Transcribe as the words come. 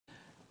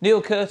Neil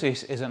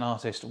Curtis is an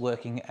artist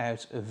working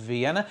out of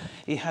Vienna.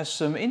 He has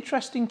some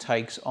interesting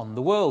takes on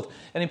the world,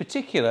 and in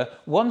particular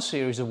one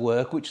series of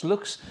work which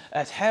looks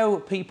at how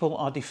people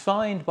are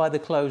defined by the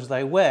clothes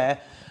they wear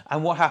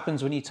and what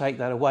happens when you take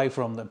that away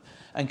from them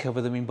and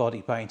cover them in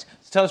body paint.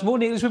 To tell us more,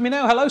 Neil is with me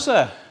now. Hello,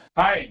 sir.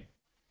 Hi,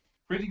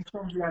 greetings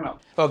from Vienna.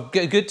 Well,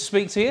 good to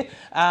speak to you,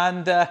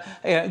 and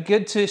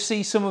good to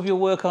see some of your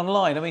work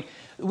online. I mean,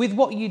 with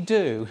what you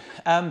do,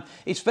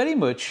 it's very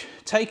much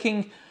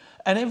taking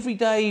an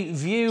everyday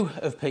view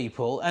of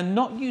people and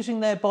not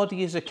using their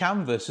body as a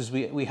canvas as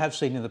we have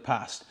seen in the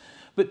past,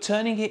 but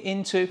turning it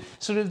into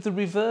sort of the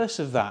reverse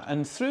of that.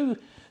 And through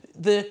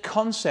the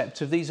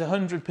concept of these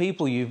 100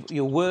 people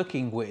you're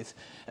working with,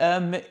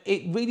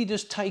 it really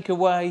does take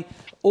away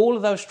all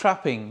of those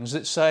trappings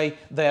that say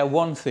they are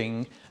one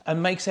thing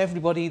and makes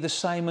everybody the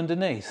same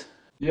underneath.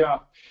 Yeah,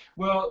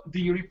 well,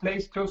 the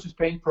Replace Closest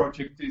Pain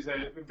project is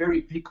a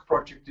very big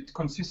project. It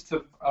consists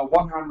of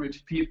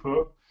 100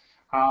 people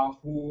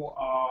who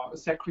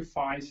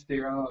sacrifice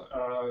their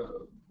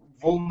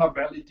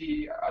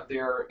vulnerability,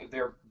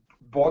 their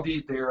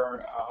body,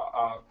 their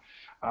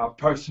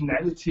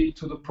personality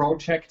to the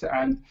project.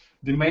 And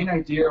the main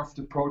idea of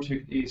the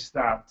project is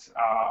that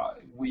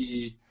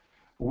we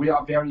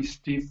are very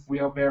stiff. We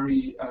are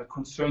very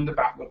concerned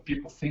about what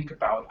people think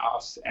about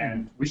us,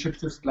 and we should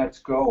just let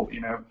go.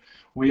 You know,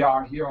 we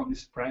are here on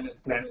this planet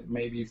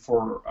maybe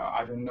for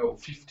I don't know,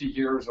 50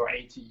 years or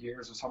 80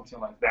 years or something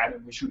like that,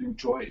 and we should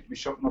enjoy it. We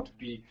should not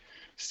be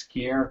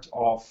scared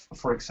of,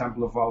 for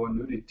example, of our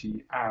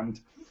nudity. And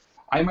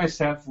I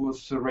myself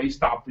was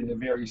raised up in a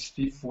very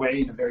stiff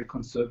way, in a very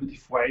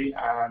conservative way,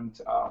 and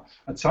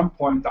at some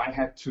point I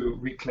had to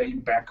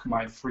reclaim back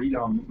my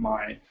freedom,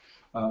 my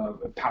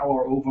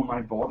power over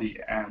my body,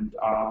 and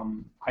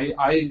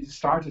I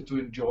started to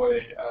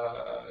enjoy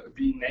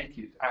being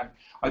naked. And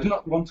I do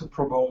not want to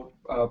promote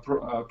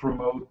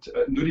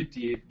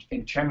nudity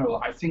in general.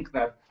 I think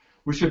that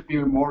we should be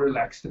more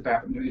relaxed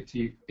about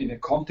nudity in a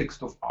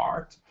context of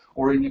art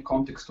or in a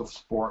context of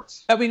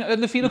sports. I mean,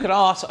 if you look at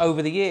art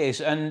over the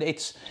years, and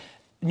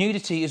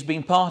nudity has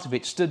been part of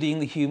it, studying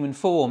the human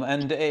form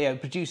and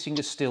producing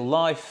a still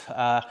life,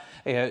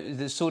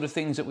 the sort of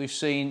things that we've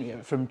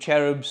seen from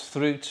cherubs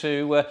through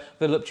to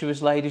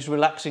voluptuous ladies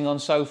relaxing on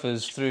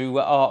sofas through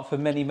art for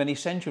many, many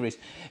centuries.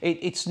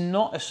 It's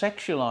not a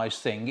sexualised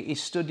thing. It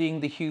is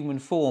studying the human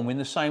form in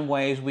the same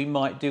way as we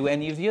might do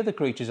any of the other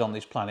creatures on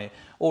this planet,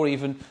 or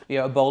even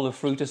a bowl of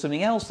fruit or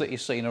something else that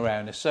is seen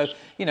around us. So,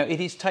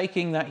 it is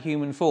taking that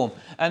human form.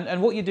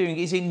 And what you're doing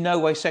is in no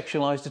way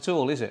sexualised at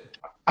all, is it?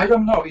 I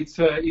don't know. It's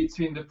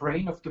in the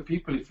brain of the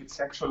people if it's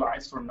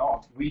sexualized or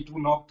not. We do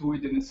not do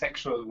it in a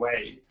sexual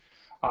way.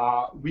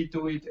 We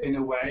do it in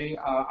a way.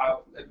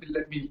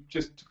 Let me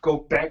just go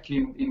back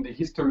in the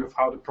history of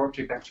how the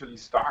project actually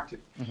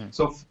started.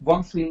 So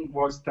one thing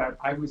was that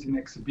I was in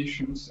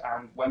exhibitions,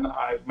 and when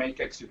I make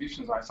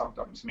exhibitions, I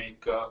sometimes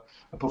make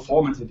a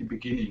performance at the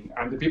beginning,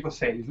 and the people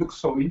say it looks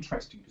so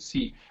interesting to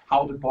see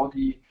how the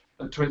body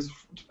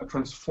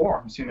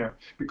transforms,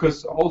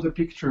 because all the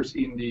pictures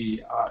in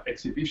the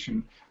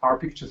exhibition are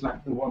pictures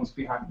like the ones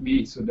behind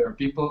me. So there are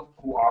people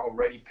who are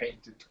already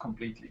painted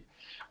completely.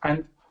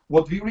 And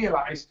what we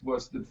realized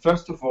was that,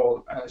 first of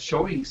all,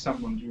 showing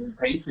someone being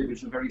painted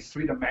is a very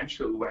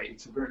three-dimensional way.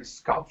 It's a very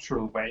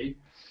sculptural way.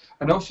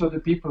 And also the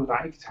people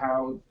liked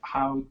how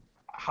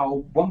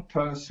one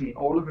person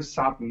all of a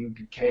sudden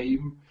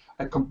became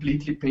a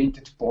completely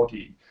painted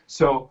body.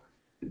 So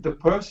the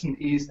person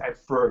is at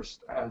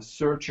first a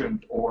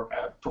surgeon or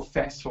a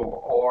professor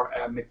or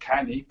a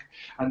mechanic,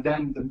 and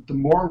then the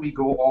more we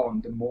go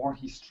on, the more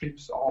he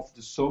strips off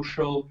the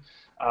social,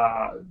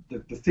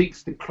 the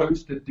things, the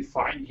clothes that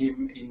define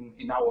him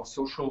in our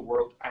social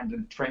world, and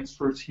then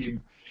transfers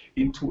him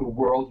into a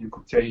world, you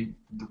could say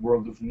the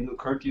world of Neil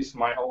Curtis,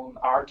 my own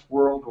art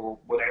world or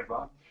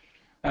whatever.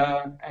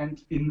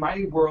 And in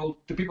my world,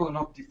 the people are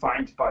not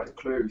defined by the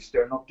clothes.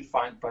 They're not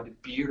defined by the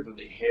beard or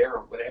the hair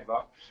or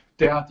whatever.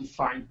 They are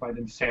defined by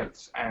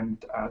themselves,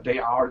 and they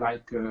are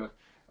like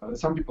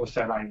some people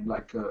said I'm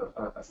like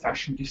a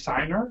fashion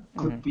designer.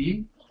 Could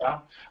be. Yeah,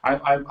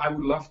 I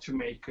would love to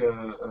make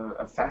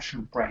a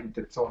fashion brand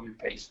that's only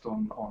based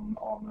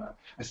on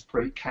a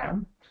spray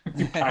can,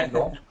 kind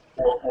of,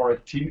 or a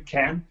tin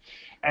can.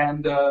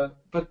 And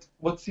but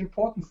what's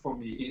important for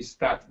me is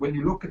that when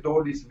you look at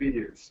all these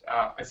videos,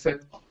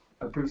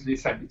 I previously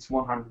said it's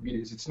 100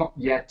 videos. It's not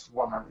yet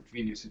 100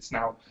 videos. It's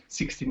now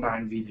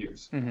 69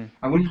 videos.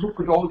 And when you look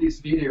at all these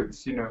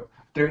videos,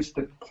 there's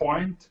the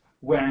point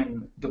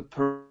when the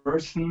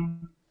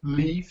person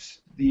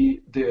leaves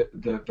the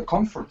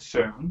comfort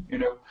zone,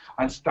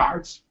 and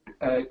starts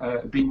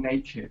being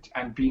naked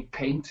and being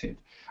painted.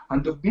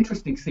 And the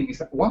interesting thing is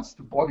that once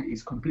the body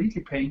is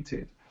completely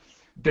painted,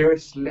 there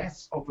is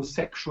less of a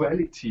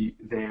sexuality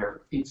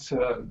there. It's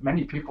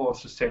many people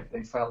also said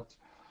they felt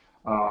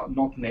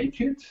not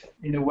naked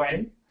in a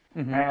way,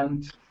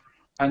 and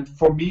And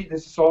for me,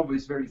 this is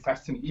always very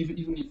fascinating.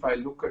 Even if I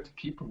look at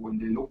people when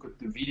they look at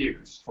the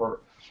videos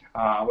for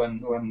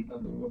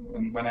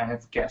when I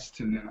have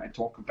guests and then I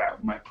talk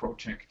about my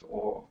project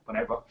or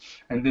whatever,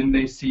 and then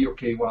they see,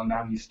 okay, well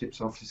now he strips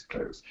off his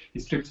clothes, he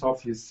strips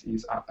off his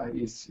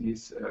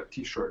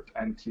t-shirt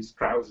and his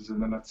trousers,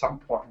 and then at some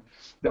point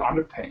the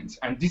underpants,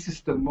 and this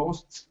is the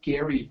most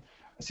scary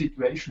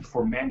situation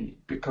for many,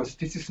 because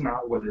this is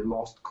now where they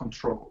lost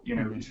control.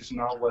 This is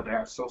now where they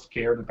are so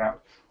scared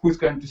about who's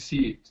going to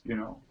see it.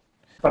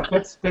 But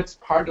that's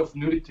part of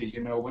nudity.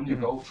 When you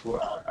go to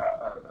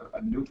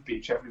a nude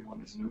beach,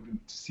 everyone is nude and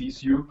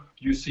sees you.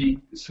 You see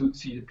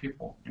the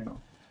people.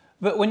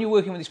 But when you're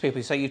working with these people,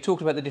 you say you've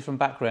talked about the different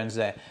backgrounds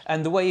there,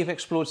 and the way you've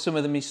explored some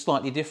of them is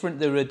slightly different.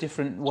 There are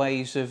different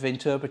ways of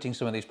interpreting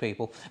some of these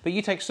people. But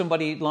you take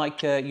somebody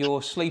like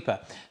your sleeper.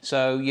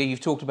 So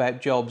you've talked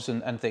about jobs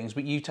and things,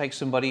 but you take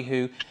somebody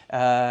who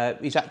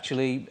is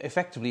actually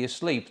effectively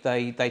asleep.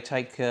 They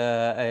take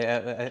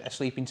a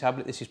sleeping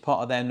tablet. This is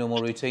part of their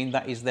normal routine.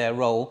 That is their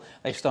role.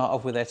 They start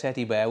off with their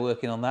teddy bear,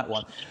 working on that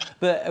one.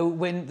 But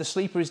when the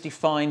sleeper is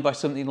defined by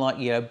something like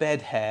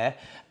bed hair,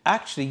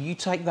 actually you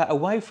take that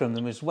away from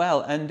them as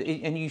well, and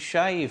you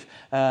shave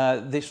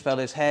this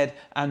fella's head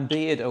and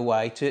beard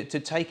away to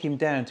take him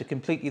down to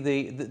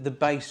completely the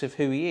base of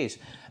who he is,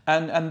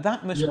 and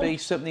that must be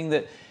something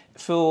that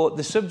for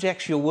the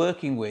subjects you're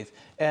working with,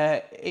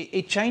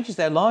 it changes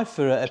their life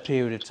for a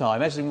period of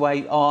time, as in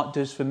way art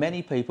does for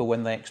many people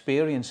when they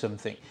experience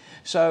something.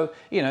 So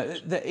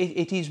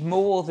it is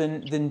more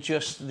than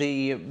just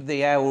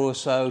the hour or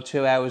so,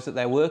 2 hours that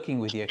they're working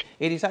with you.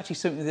 It is actually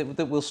something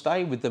that will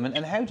stay with them.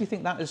 And how do you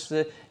think that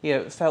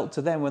has felt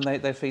to them when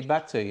they feed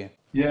back to you?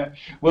 Yeah.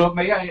 Well,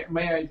 may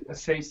I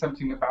say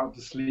something about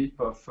the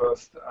sleeper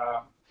first?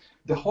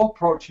 The whole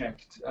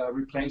project,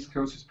 Replace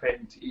Closest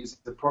Paint, is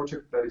the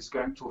project that is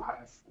going to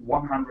have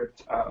 100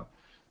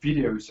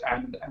 videos,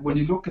 and when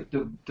you look at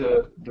the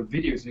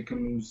videos, you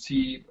can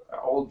see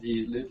all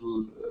the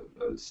little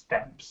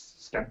stamped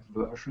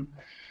version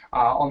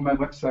on my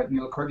website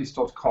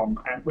neilcurtis.com.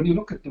 And when you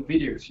look at the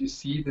videos, you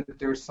see that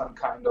there's some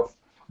kind of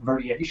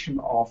variation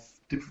of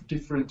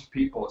different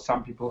people.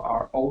 Some people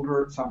are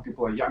older, some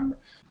people are younger.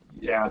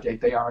 Yeah,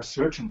 they are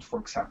surgeons, for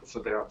example, so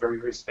they are very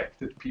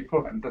respected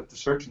people, and that the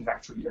surgeon is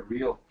actually a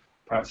real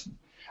person.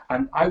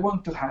 And I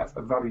want to have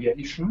a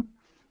variation,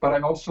 but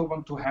I also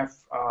want to have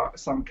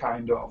some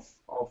kind of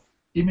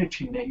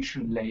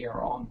imagination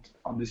layer on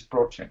this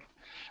project.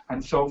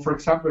 And so, for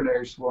example,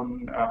 there's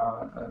one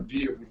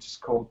video which is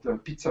called the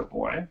Pizza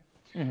Boy.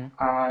 Mm-hmm.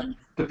 And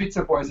the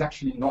pizza boy is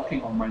actually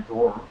knocking on my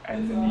door,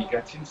 and then he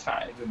gets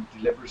inside and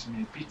delivers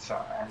me a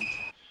pizza. And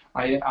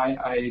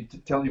I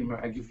tell him,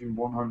 I give him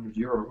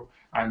 €100,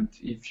 and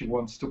if he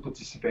wants to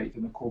participate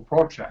in a cool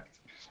project,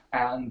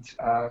 and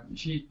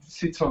he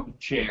sits on the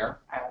chair,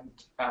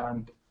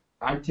 and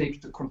I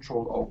take the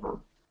control over.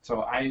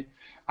 So I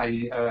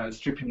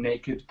strip him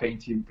naked,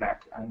 paint him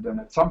black, and then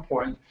at some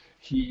point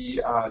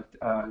he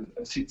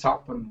sits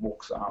up and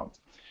walks out.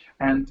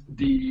 And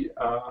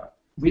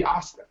I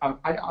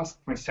asked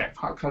myself,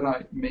 how can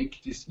I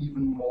make this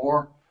even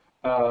more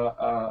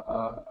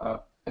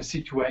a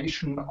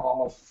situation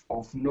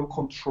of no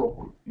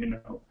control,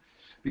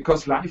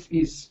 because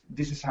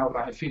this is how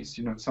life is,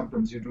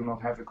 sometimes you do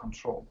not have a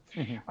control.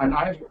 Mm-hmm. And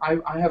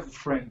I have a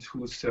friend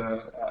who's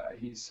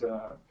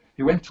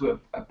he went to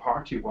a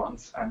party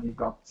once, and he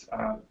got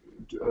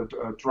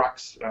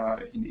drugs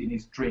in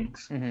his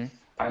drinks, mm-hmm.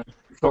 and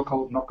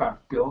so-called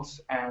knockout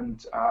pills,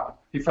 and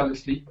he fell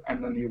asleep,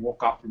 and then he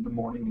woke up in the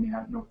morning and he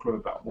had no clue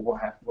about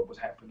what was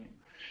happening.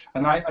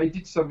 And I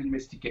did some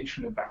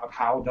investigation about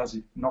how does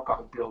a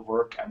knockout pill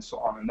work and so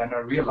on, and then I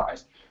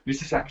realized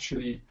this is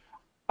actually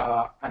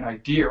an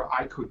idea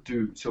I could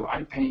do. So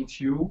I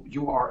paint you,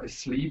 you are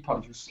asleep,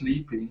 are you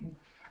sleeping?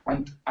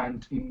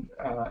 And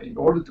in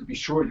order to be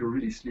sure you're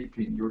really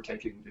sleeping, you're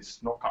taking these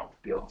knockout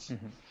pills.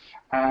 Mm-hmm.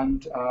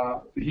 And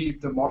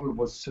the model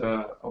was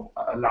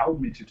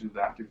allowed me to do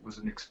that. It was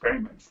an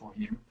experiment for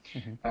him.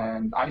 Mm-hmm.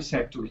 And I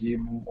said to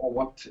him,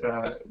 what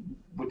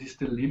is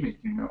the limit,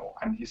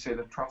 And he said,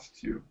 I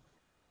trust you.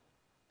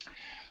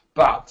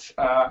 But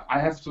I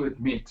have to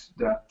admit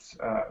that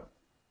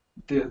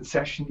the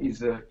session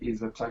is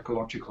a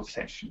psychological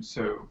session.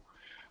 So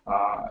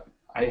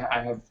I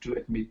have to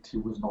admit he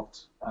was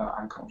not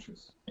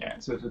unconscious. Yeah.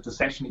 So the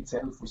session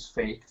itself was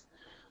faked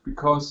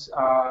because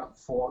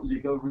for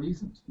legal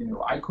reasons. He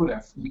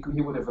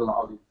would have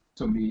allowed it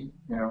to me.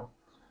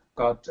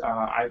 But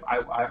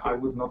I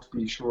would not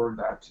be sure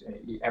that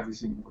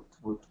everything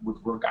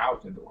would work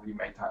out, or he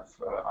might have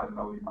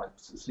he might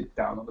slip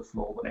down on the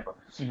floor, whatever.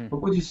 Mm-hmm.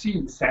 But what you see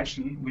in the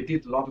session, we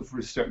did a lot of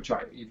research.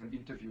 I even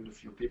interviewed a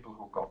few people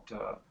who got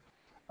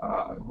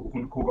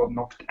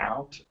knocked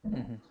out.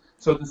 Mm-hmm.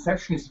 So the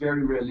session is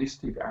very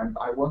realistic, and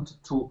I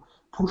wanted to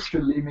push the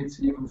limits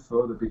even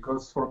further,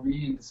 because for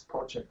me in this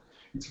project,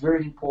 it's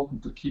very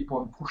important to keep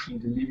on pushing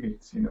the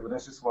limits.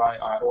 This is why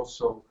I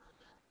also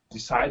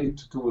decided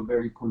to do a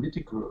very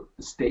political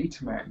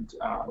statement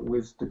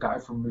with the guy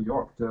from New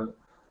York, the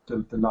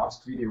the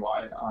last video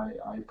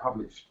I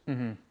published.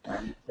 Mm-hmm.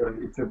 And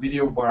it's a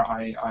video where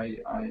I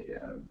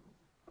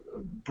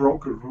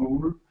broke a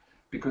rule,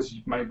 because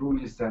my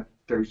rule is that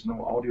there's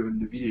no audio in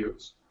the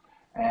videos.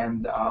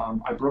 And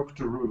I broke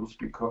the rules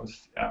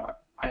because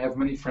I have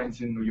many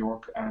friends in New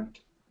York, and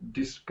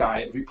this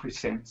guy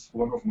represents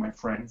one of my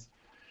friends.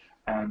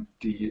 And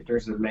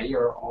there's a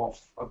layer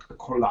of a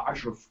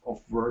collage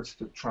of words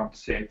that Trump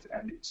said,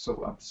 and it's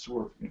so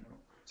absurd, you know.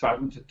 So I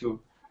wanted to,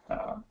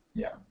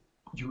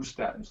 use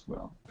that as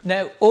well.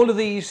 Now, all of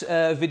these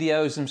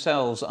videos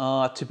themselves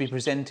are to be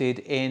presented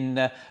in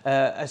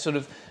a sort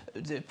of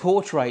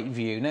portrait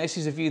view. Now, this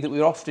is a view that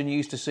we're often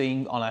used to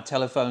seeing on our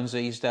telephones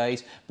these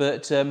days,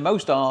 but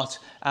most art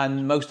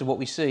and most of what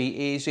we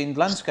see is in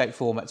landscape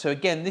format. So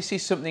again, this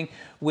is something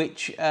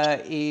which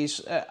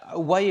is a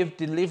way of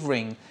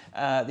delivering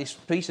this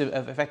piece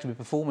of effectively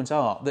performance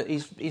art that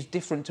is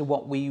different to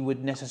what we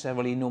would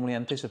necessarily normally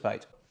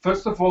anticipate.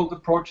 First of all, the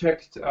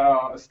project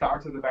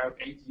started about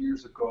 8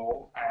 years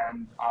ago,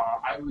 and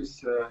I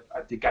was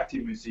at the Getty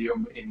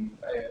Museum in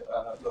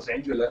Los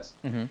Angeles.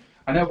 Mm-hmm.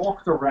 And I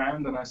walked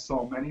around and I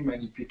saw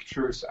many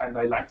pictures, and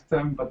I liked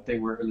them, but they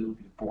were a little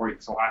bit boring.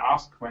 So I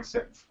asked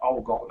myself, oh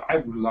God, I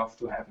would love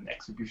to have an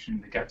exhibition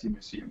in the Getty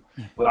Museum,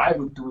 but I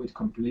would do it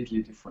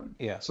completely different.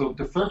 Yeah. So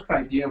the first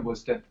idea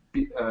was that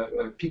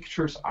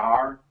pictures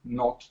are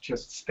not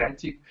just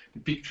static. The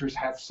pictures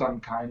have some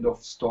kind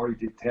of story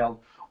to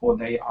tell, or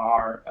they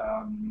are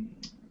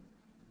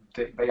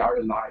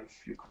alive,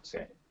 you could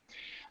say.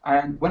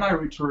 And when I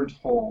returned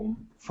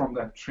home from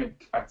that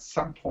trip, at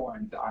some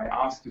point I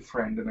asked a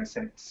friend and I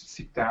said,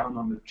 sit down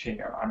on the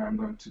chair and I'm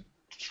going to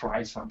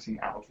try something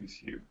out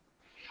with you.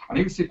 And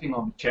he was sitting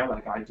on the chair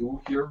like I do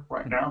here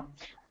right now.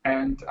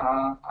 And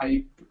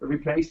I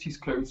replaced his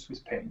clothes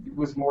with paint. It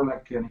was more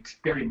like an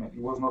experiment.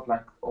 It was not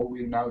like, oh,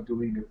 we're now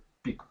doing a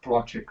big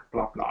project,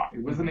 blah, blah.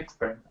 It was an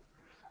experiment,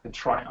 a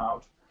try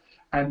out.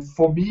 And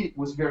for me, it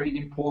was very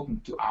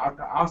important to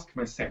ask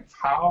myself,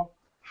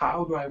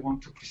 how do I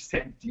want to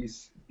present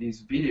these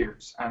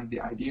videos? And the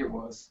idea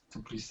was to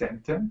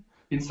present them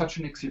in such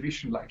an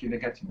exhibition like in the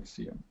Getty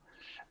Museum.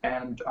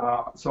 And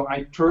so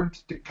I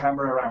turned the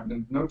camera around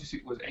and noticed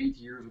it was 8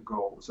 years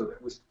ago. So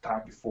that was the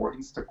time before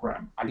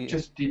Instagram. I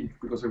just did it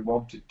because I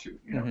wanted to,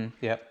 you know.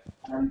 Mm-hmm. Yep.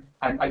 And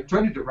I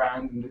turned it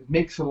around, and it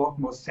makes a lot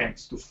more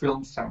sense to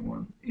film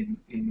someone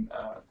in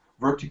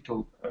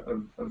vertical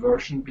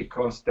version,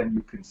 because then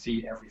you can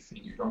see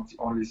everything. You don't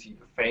only see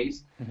the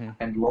face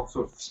and lots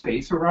of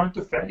space around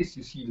the face.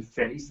 You see the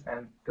face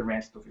and the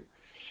rest of it.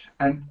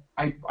 And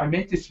I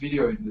made this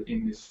video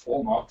in this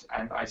format,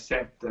 and I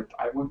said that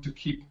I want to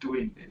keep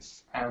doing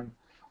this. And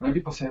when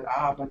people said,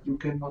 but you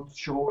cannot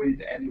show it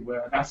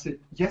anywhere. And I said,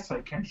 yes,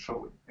 I can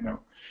show it, you know,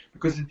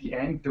 because at the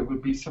end there will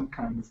be some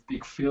kind of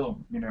big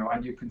film, you know,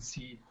 and you can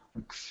see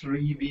like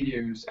 3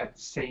 videos at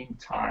the same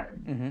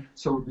time. Mm-hmm.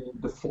 So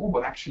the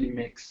format actually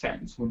makes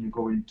sense when you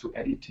go into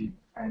editing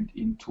and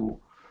into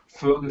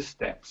further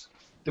steps.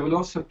 There will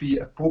also be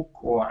a book,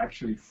 or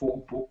actually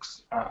 4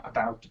 books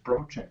about the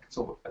project.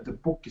 So the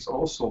book is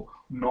also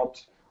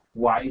not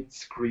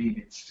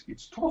widescreen,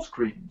 it's tall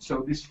screen.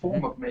 So this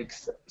format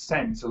makes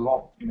sense a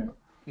lot, you know.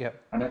 Yeah.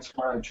 And that's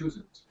why I choose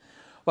it.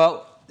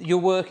 Well, your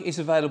work is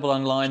available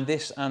online,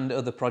 this and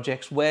other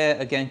projects. Where,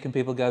 again, can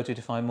people go to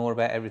find more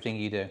about everything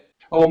you do?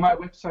 Oh, my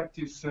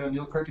website is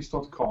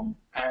neilcurtis.com,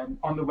 and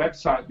on the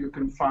website you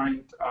can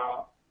find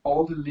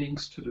all the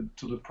links to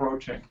the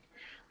project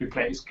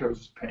Replace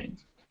Clothes with Paint.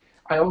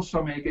 I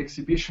also make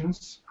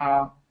exhibitions,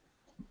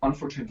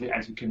 unfortunately,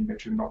 as you can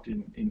imagine, not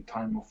in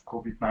time of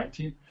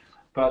COVID-19,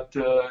 but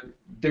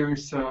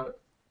there's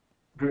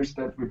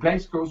that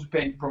Replace Clothes with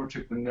Paint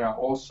project, and there are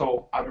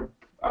also other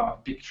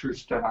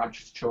pictures that are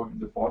just showing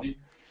the body.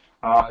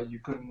 You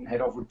can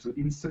head over to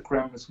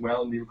Instagram as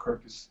well. Neil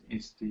Curtis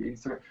is the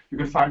Instagram. You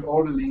can find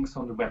all the links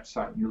on the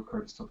website,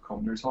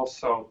 neilcurtis.com. There's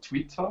also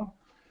Twitter,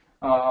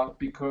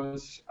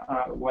 because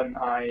when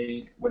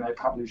I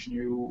publish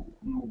new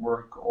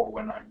work, or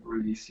when I'm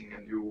releasing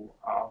a new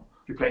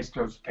Replace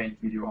Clothes Paint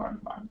video,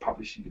 I'm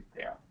publishing it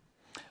there.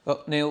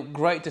 Well, Neil,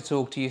 great to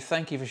talk to you.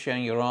 Thank you for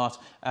sharing your art,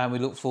 and we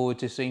look forward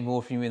to seeing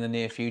more from you in the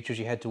near future as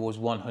you head towards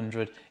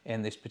 100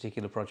 in this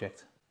particular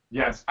project.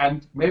 Yes,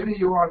 and maybe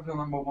you are the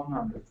number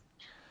 100.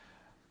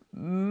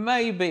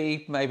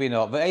 Maybe, maybe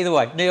not. But either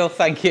way, Neil,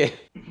 thank you.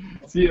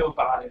 See you.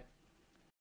 Bye.